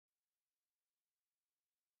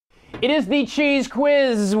It is the cheese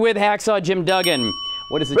quiz with Hacksaw Jim Duggan.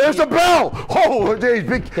 What is the There's the bell! Oh, geez,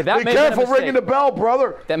 be careful ringing the bell,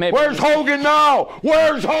 brother. Where's Hogan now?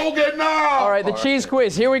 Where's Hogan now? All right, the cheese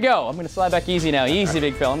quiz. Here we go. I'm going to slide back easy now. Easy,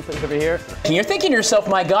 big fella. Please over here. And you're thinking to yourself,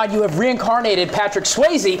 my God, you have reincarnated Patrick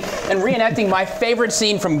Swayze and reenacting my favorite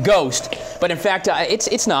scene from Ghost. But in fact,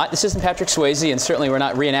 it's not. This isn't Patrick Swayze, and certainly we're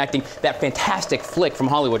not reenacting that fantastic flick from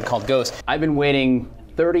Hollywood called Ghost. I've been waiting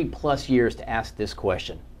 30+ years to ask this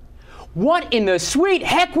question. What in the sweet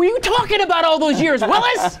heck were you talking about all those years,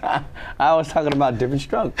 Willis? I was talking about different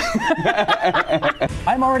strokes.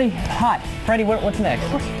 I'm already hot. Freddie, what's next?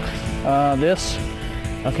 This.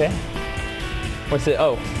 Okay. What's it?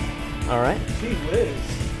 Oh. All right. Gee whiz.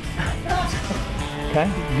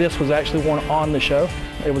 Okay. This was actually one on the show.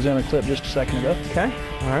 It was in a clip just a second ago. Okay.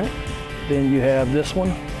 All right. Then you have this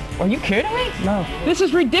one. Are you kidding me? No. This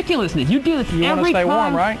is ridiculousness. You do this every time. You want to stay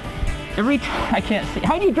warm, right? Every time. I can't see.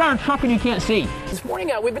 How do you drive a truck when you can't see? This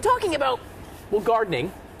morning, we've been talking about, well,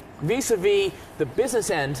 gardening, vis-a-vis the business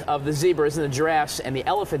end of the zebras and the giraffes and the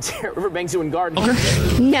elephants here at Riverbank Zoo and Garden.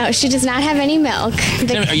 No, she does not have any milk.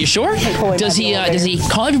 Are you sure? Does he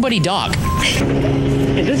call everybody dog?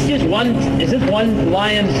 Is this one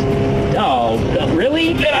lion's? Oh,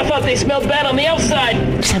 really? I thought they smelled bad on the outside.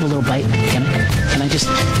 Just have a little bite. Can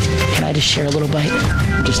I just share a little bite?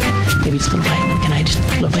 Maybe just a little bite. Can I just a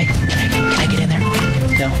little bite? Can I get in there?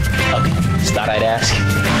 No? Okay. Just thought I'd ask.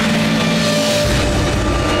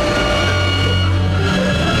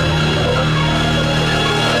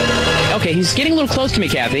 Okay, he's getting a little close to me,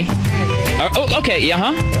 Kathy. Oh, okay,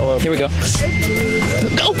 yeah, Here we go.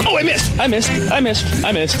 Oh, I missed.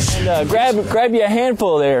 And, grab you a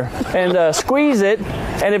handful there and squeeze it.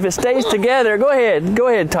 And if it stays together, go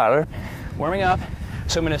ahead, Tyler. Warming up.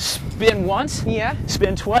 So I'm gonna spin once. Yeah.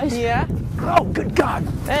 Spin twice. Yeah. Oh, good God.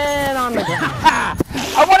 And on the ground.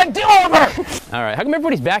 I want a do-over. All right, how come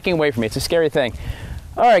everybody's backing away from me? It's a scary thing.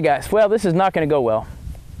 All right, guys. Well, this is not gonna go well.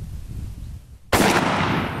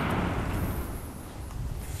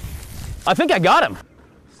 I think I got him.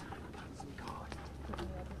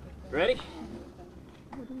 Ready?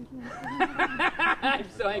 I'm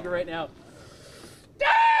so angry right now.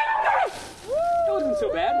 That wasn't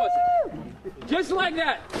so bad, was it? Just like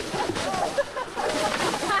that.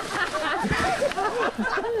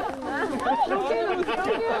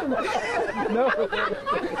 No.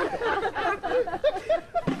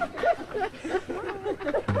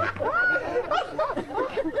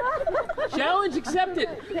 Challenge accepted.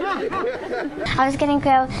 I was gonna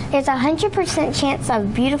go, there's a 100% chance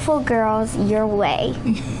of beautiful girls your way.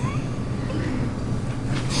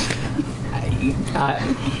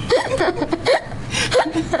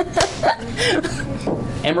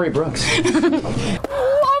 Emery Brooks. Love boys!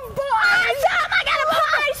 I got a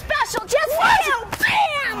pie special just for you!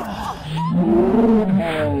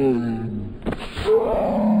 Bam!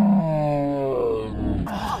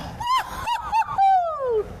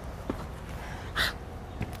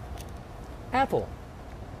 Apple.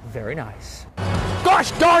 Very nice.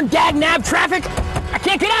 Gosh darn dag-nab traffic! I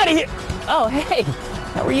can't get out of here! Oh, hey!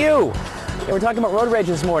 How are you? Yeah, we're talking about road rage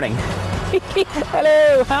this morning.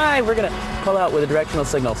 Hello! Hi! We're gonna pull out with a directional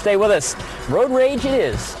signal. Stay with us. Road rage it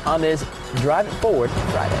is on this Drive It Forward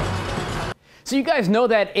Friday. So you guys know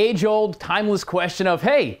that age-old, timeless question of,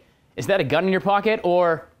 hey, is that a gun in your pocket?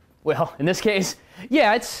 Or, well, in this case,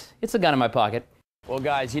 yeah, it's a gun in my pocket. Well,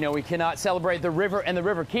 guys, you know we cannot celebrate the river and the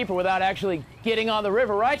river keeper without actually getting on the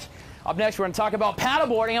river, right? Up next, we're going to talk about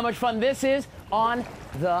paddleboarding, how much fun this is on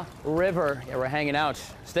the river. Yeah, we're hanging out.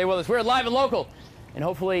 Stay with us. We're live and local and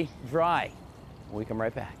hopefully dry. We come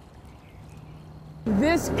right back.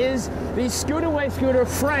 This is the Scootaway Scooter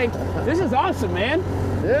Frank. This is awesome, man.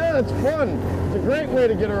 Yeah, it's fun. It's a great way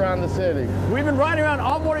to get around the city. We've been riding around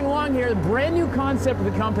all morning long here, brand new concept of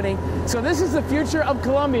the company. So this is the future of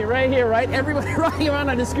Columbia right here, right? Everybody riding around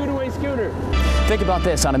on a Scootaway scooter. Think about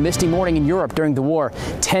this, on a misty morning in Europe during the war,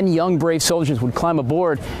 10 young brave soldiers would climb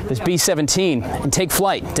aboard this B-17 and take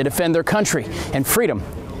flight to defend their country and freedom,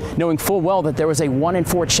 knowing full well that there was a 1 in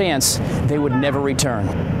 4 chance they would never return.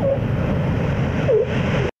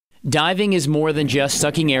 Diving is more than just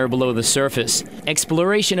sucking air below the surface.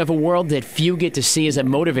 Exploration of a world that few get to see is a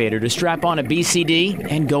motivator to strap on a BCD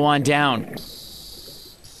and go on down.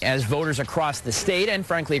 as voters across the state and,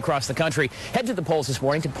 frankly, across the country head to the polls this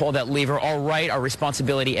morning to pull that lever. All right, our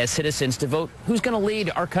responsibility as citizens to vote who's going to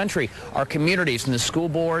lead our country, our communities, from the school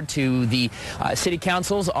board to the city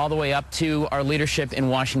councils, all the way up to our leadership in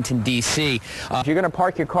Washington, D.C. If you're going to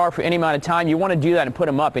park your car for any amount of time, you want to do that and put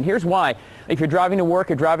them up. And here's why. If you're driving to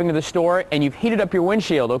work or driving to the store and you've heated up your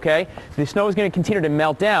windshield, okay, the snow is going to continue to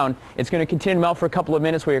melt down. It's going to continue to melt for a couple of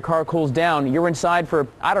minutes while your car cools down. You're inside for,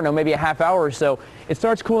 I don't know, maybe a half hour or so. It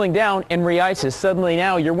starts cooling down and re-ices. Suddenly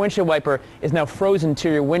now your windshield wiper is now frozen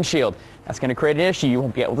to your windshield. That's going to create an issue you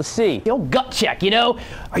won't be able to see. The old gut check, you know.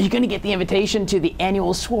 Are you going to get the invitation to the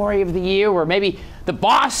annual soiree of the year, or maybe the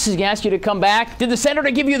boss is going to ask you to come back? Did the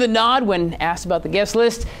senator give you the nod when asked about the guest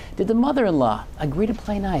list? Did the mother-in-law agree to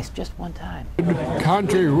play nice just one time? The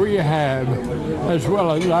country we have, as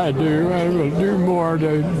well as I do, I will do more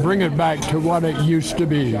to bring it back to what it used to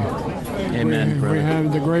be. Amen. We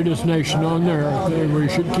have the greatest nation on earth, and we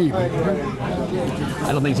should keep it.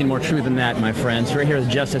 I don't think there's any more true than that, my friends. Right here at the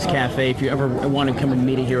Justice Cafe. If you ever want to come and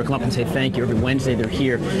meet it here, come up and say thank you. Every Wednesday they're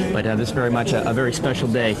here. But this is very much a very special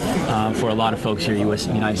day for a lot of folks here,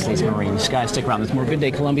 United States Marines. Guys, stick around. There's more Good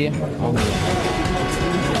Day Columbia.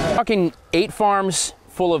 Talking 8 farms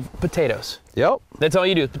full of potatoes. Yep. That's all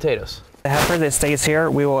you do is potatoes. The heifer that stays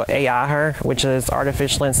here, we will AI her, which is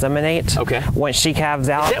artificially inseminate. Okay. Once she calves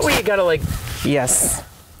out. Is that where you gotta like? Yes.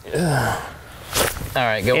 All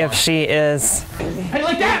right, go on. If she is. How do you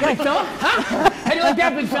like that, big fella? Huh? How do you like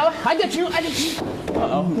that, big fella? I got you.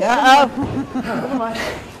 Uh-oh. Never mind.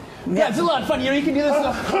 Yeah, it's a lot of fun. You know, you can do this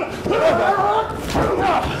stuff.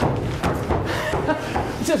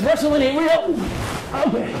 It says wrestling ain't real.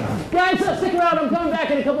 Okay. Guys, stick around. I'm coming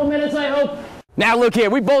back in a couple of minutes, I hope. Now look here,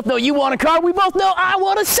 we both know you want a car, we both know I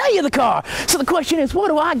want to sell you the car. So the question is, what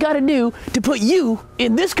do I got to do to put you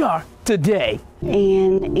in this car today?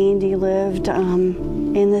 And Andy lived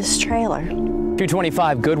in this trailer.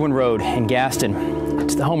 225 Goodwin Road in Gaston.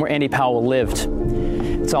 It's the home where Andy Powell lived.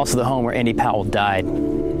 It's also the home where Andy Powell died.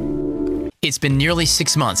 It's been nearly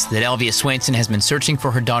 6 months that Elvia Swainson has been searching for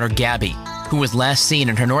her daughter Gabby, who was last seen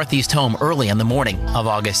in her Northeast home early on the morning of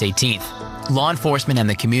August 18th. Law enforcement and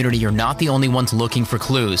the community are not the only ones looking for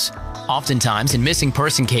clues. Oftentimes, in missing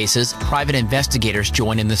person cases, private investigators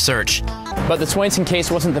join in the search. But the Swainson case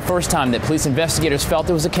wasn't the first time that police investigators felt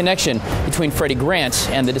there was a connection between Freddie Grant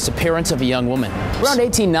and the disappearance of a young woman. Around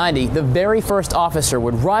 1890, the very first officer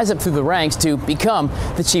would rise up through the ranks to become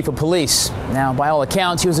the chief of police. Now, by all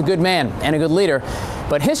accounts, he was a good man and a good leader,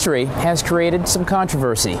 but history has created some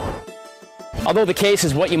controversy. Although the case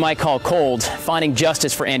is what you might call cold, finding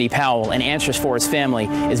justice for Andy Powell and answers for his family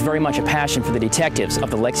is very much a passion for the detectives of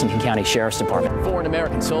the Lexington County Sheriff's Department. For an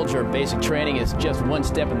American soldier, basic training is just one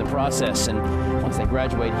step in the process, and once they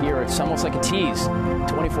graduate here, it's almost like a tease.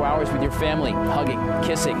 24 hours with your family, hugging,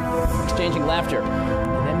 kissing, exchanging laughter,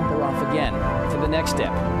 and then they're off again to the next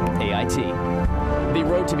step, AIT. The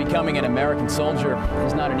road to becoming an American soldier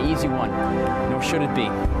is not an easy one, nor should it be.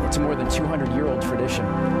 It's a more than 200-year-old tradition.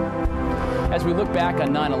 As we look back on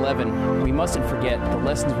 9/11, we mustn't forget the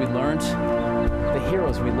lessons we learned, the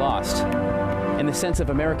heroes we lost, and the sense of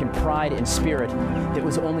American pride and spirit that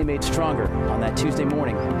was only made stronger on that Tuesday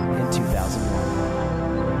morning in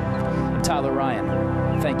 2001. I'm Tyler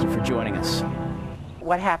Ryan. Thank you for joining us.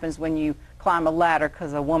 What happens when you climb a ladder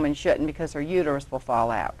because a woman shouldn't, because her uterus will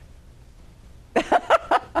fall out?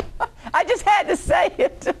 I just had to say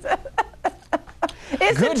it.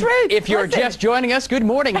 It's the truth. If you're just joining us, good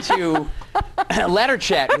morning to Ladder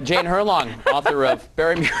Chat with Jane Herlong, author of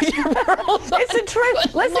Bury Me With Your Pearls. It's the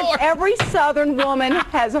truth. Listen, Lord. Every Southern woman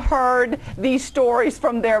has heard these stories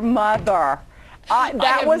from their mother.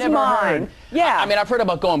 That was mine. Yeah. I mean, I've heard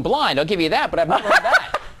about going blind. I'll give you that, but I've never heard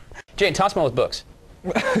that. Jane, toss me those books.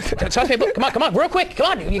 Toss me a book. Come on, real quick.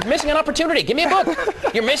 Come on, you're missing an opportunity. Give me a book.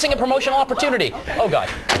 You're missing a promotional opportunity. Oh, God.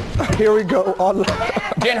 Here we go.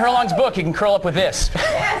 Jane Herlong's book, you can curl up with this.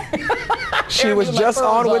 She was just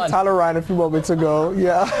on with Tyler Ryan a few moments ago.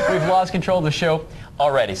 Yeah. We've lost control of the show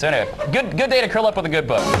already. So anyway, good day to curl up with a good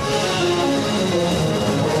book.